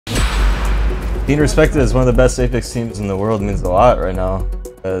Being respected as one of the best Apex teams in the world means a lot right now,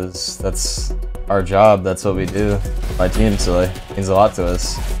 because that's our job, that's what we do. My team, so it means a lot to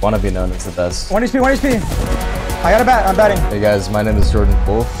us. Want to be known as the best. 1 HP, 1 HP. I got a bat, I'm batting. Hey guys, my name is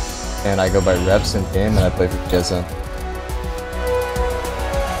Wolfe, and I go by reps in game, and I play for TSM.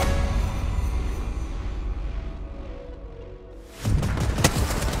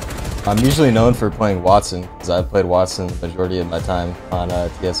 I'm usually known for playing Wattson, because I've played Wattson the majority of my time on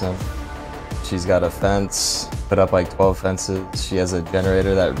TSM. She's got a fence, put up like 12 fences. She has a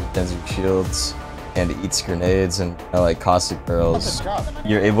generator that regens your shields and eats grenades and like caustic barrels.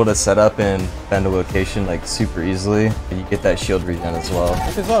 You're able to set up and defend a location like super easily, and you get that shield regen as well.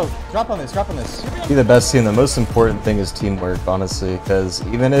 This is low. Drop on this, drop on this. Be the best team. The most important thing is teamwork, honestly, because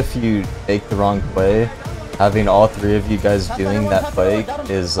even if you make the wrong play, having all three of you guys doing that play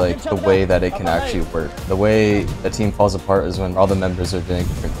is like the way that it can actually work. The way a team falls apart is when all the members are doing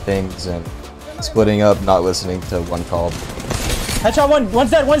different things and splitting up, not listening to one call. Headshot one,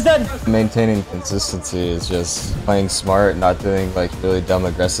 one's dead, one's dead. Maintaining consistency is just playing smart, not doing like really dumb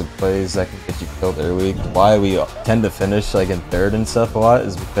aggressive plays that can get you killed early. Why we tend to finish like in third and stuff a lot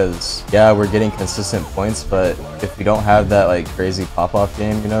is because, yeah, we're getting consistent points, but if we don't have that like crazy pop-off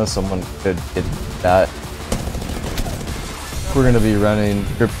game, you know, someone could get that. We're going to be running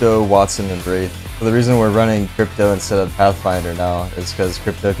Crypto, Wattson, and Wraith. So the reason we're running Crypto instead of Pathfinder now is because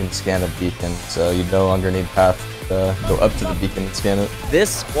Crypto can scan a beacon, so you no longer need Path to go up to the beacon and scan it.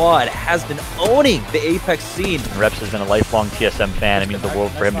 This squad has been owning the Apex scene. Reps has been a lifelong TSM fan. It means the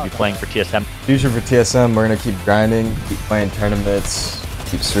world for him to be playing for TSM. Future for TSM, we're going to keep grinding, keep playing tournaments,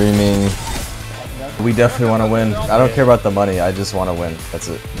 keep streaming. We definitely want to win. I don't care about the money, I just want to win. That's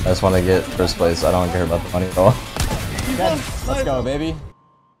it. I just want to get first place. I don't care about the money at all. Let's go, baby.